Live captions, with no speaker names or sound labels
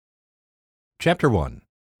Chapter 1.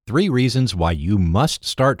 3 Reasons Why You Must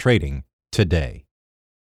Start Trading Today.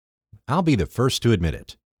 I'll be the first to admit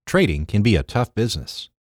it. Trading can be a tough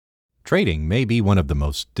business. Trading may be one of the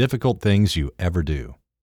most difficult things you ever do.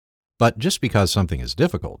 But just because something is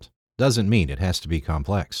difficult doesn't mean it has to be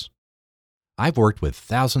complex. I've worked with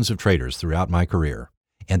thousands of traders throughout my career,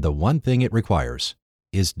 and the one thing it requires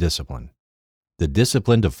is discipline. The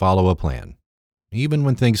discipline to follow a plan, even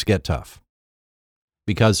when things get tough.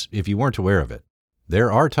 Because if you weren't aware of it,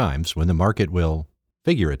 there are times when the market will,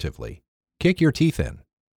 figuratively, kick your teeth in,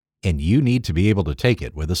 and you need to be able to take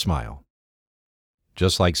it with a smile.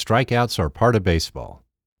 Just like strikeouts are part of baseball,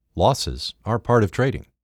 losses are part of trading.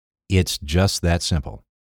 It's just that simple.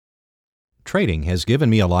 Trading has given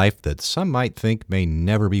me a life that some might think may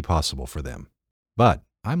never be possible for them. But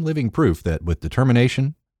I'm living proof that with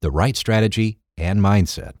determination, the right strategy, and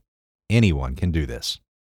mindset, anyone can do this.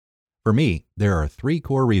 For me, there are 3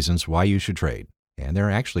 core reasons why you should trade, and they're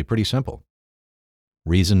actually pretty simple.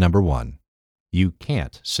 Reason number 1, you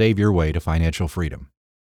can't save your way to financial freedom.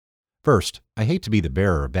 First, I hate to be the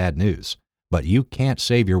bearer of bad news, but you can't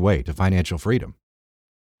save your way to financial freedom.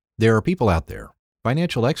 There are people out there,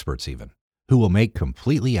 financial experts even, who will make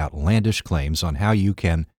completely outlandish claims on how you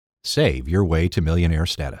can save your way to millionaire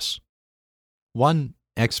status. One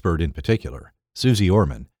expert in particular, Susie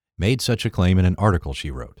Orman, made such a claim in an article she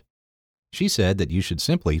wrote. She said that you should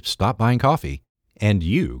simply stop buying coffee, and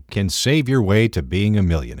you can save your way to being a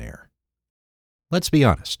millionaire. Let's be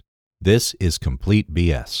honest, this is complete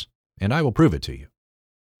BS, and I will prove it to you.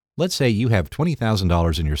 Let's say you have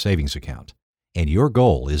 $20,000 in your savings account, and your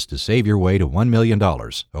goal is to save your way to $1 million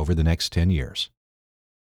over the next 10 years.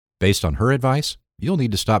 Based on her advice, you'll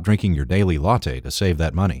need to stop drinking your daily latte to save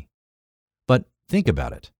that money. But think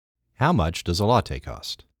about it. How much does a latte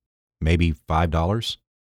cost? Maybe $5?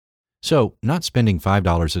 So, not spending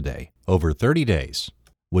 $5 a day over 30 days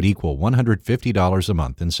would equal $150 a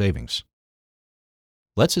month in savings.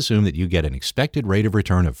 Let's assume that you get an expected rate of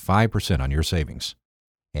return of 5% on your savings.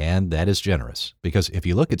 And that is generous, because if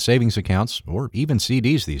you look at savings accounts or even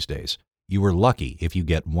CDs these days, you are lucky if you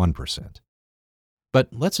get 1%. But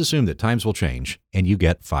let's assume that times will change and you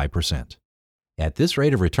get 5%. At this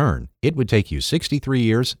rate of return, it would take you 63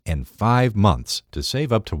 years and 5 months to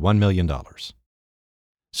save up to $1 million.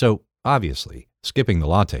 So, obviously, skipping the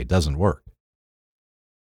latte doesn't work.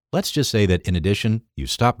 Let's just say that in addition, you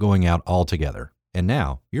stop going out altogether, and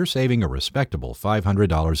now you're saving a respectable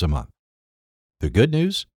 $500 a month. The good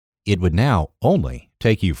news? It would now only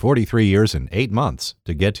take you 43 years and 8 months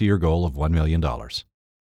to get to your goal of $1 million.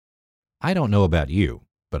 I don't know about you,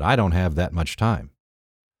 but I don't have that much time.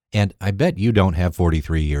 And I bet you don't have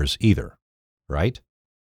 43 years either, right?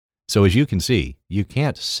 So as you can see, you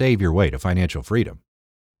can't save your way to financial freedom.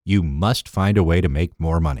 You must find a way to make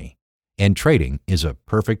more money, and trading is a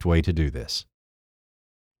perfect way to do this.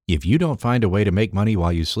 If you don't find a way to make money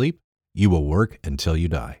while you sleep, you will work until you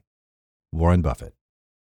die. Warren Buffett.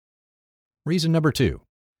 Reason number 2,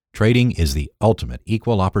 trading is the ultimate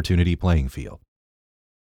equal opportunity playing field.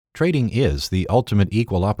 Trading is the ultimate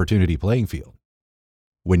equal opportunity playing field.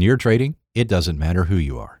 When you're trading, it doesn't matter who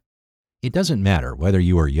you are. It doesn't matter whether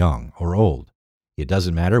you are young or old. It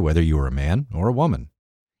doesn't matter whether you are a man or a woman.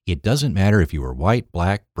 It doesn't matter if you are white,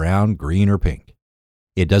 black, brown, green, or pink.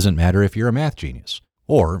 It doesn't matter if you're a math genius,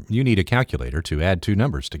 or you need a calculator to add 2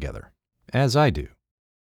 numbers together, as I do.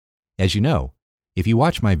 As you know, if you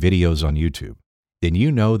watch my videos on YouTube, then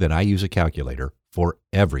you know that I use a calculator for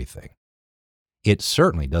everything. It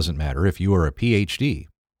certainly doesn't matter if you are a PhD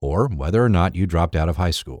or whether or not you dropped out of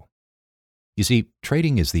high school. You see,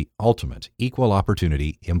 trading is the ultimate equal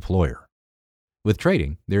opportunity employer. With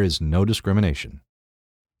trading, there is no discrimination.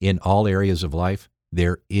 In all areas of life,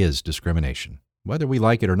 there is discrimination, whether we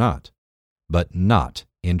like it or not, but not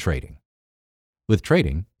in trading. With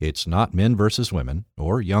trading, it's not men versus women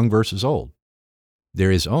or young versus old. There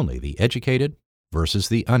is only the educated versus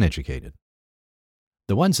the uneducated.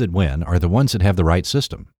 The ones that win are the ones that have the right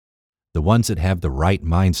system, the ones that have the right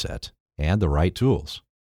mindset and the right tools.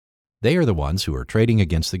 They are the ones who are trading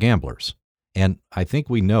against the gamblers, and I think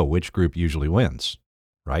we know which group usually wins,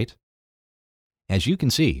 right? As you can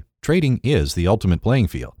see, trading is the ultimate playing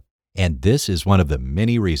field, and this is one of the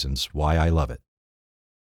many reasons why I love it.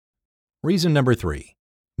 Reason number 3,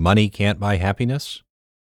 money can't buy happiness?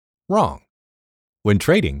 Wrong. When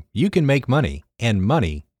trading, you can make money, and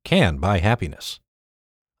money can buy happiness.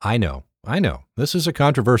 I know, this is a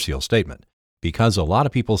controversial statement, because a lot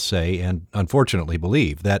of people say and unfortunately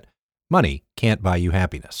believe that money can't buy you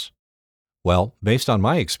happiness. Well, based on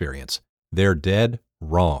my experience, they're dead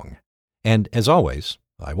wrong. And as always,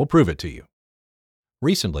 I will prove it to you.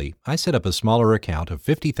 Recently, I set up a smaller account of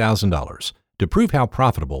 $50,000 to prove how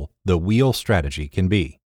profitable the wheel strategy can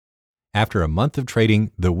be. After a month of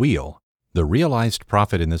trading the wheel, the realized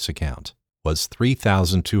profit in this account was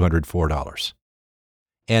 $3,204.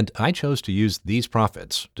 And I chose to use these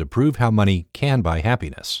profits to prove how money can buy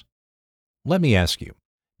happiness. Let me ask you,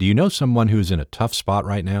 do you know someone who's in a tough spot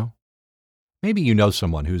right now? Maybe you know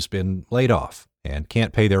someone who's been laid off and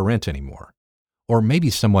can't pay their rent anymore. Or maybe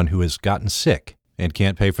someone who has gotten sick and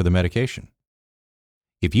can't pay for the medication.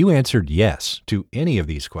 If you answered yes to any of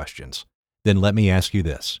these questions, then let me ask you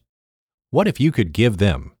this. What if you could give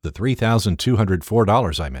them the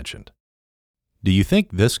 $3,204 I mentioned? Do you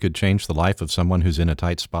think this could change the life of someone who's in a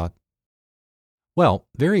tight spot? Well,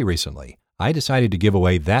 very recently, I decided to give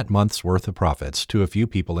away that month's worth of profits to a few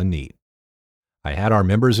people in need. I had our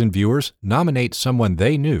members and viewers nominate someone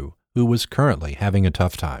they knew who was currently having a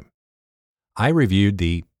tough time. I reviewed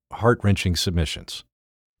the heart-wrenching submissions,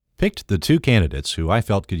 picked the 2 candidates who I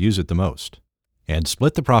felt could use it the most, and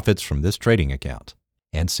split the profits from this trading account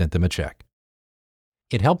and sent them a check.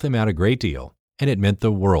 It helped them out a great deal, and it meant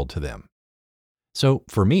the world to them. So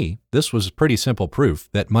for me, this was pretty simple proof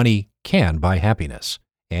that money can buy happiness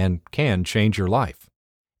and can change your life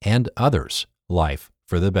and others' life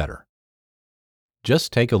for the better.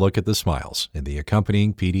 Just take a look at the smiles in the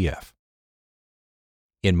accompanying PDF.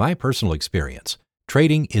 In my personal experience,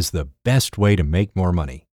 trading is the best way to make more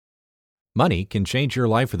money. Money can change your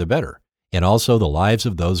life for the better and also the lives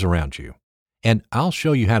of those around you. And I'll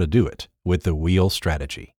show you how to do it with the wheel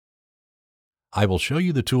strategy. I will show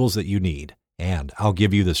you the tools that you need, and I'll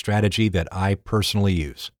give you the strategy that I personally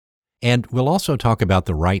use. And we'll also talk about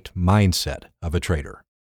the right mindset of a trader.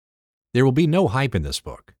 There will be no hype in this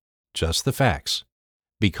book, just the facts,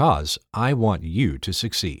 because I want you to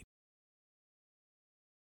succeed.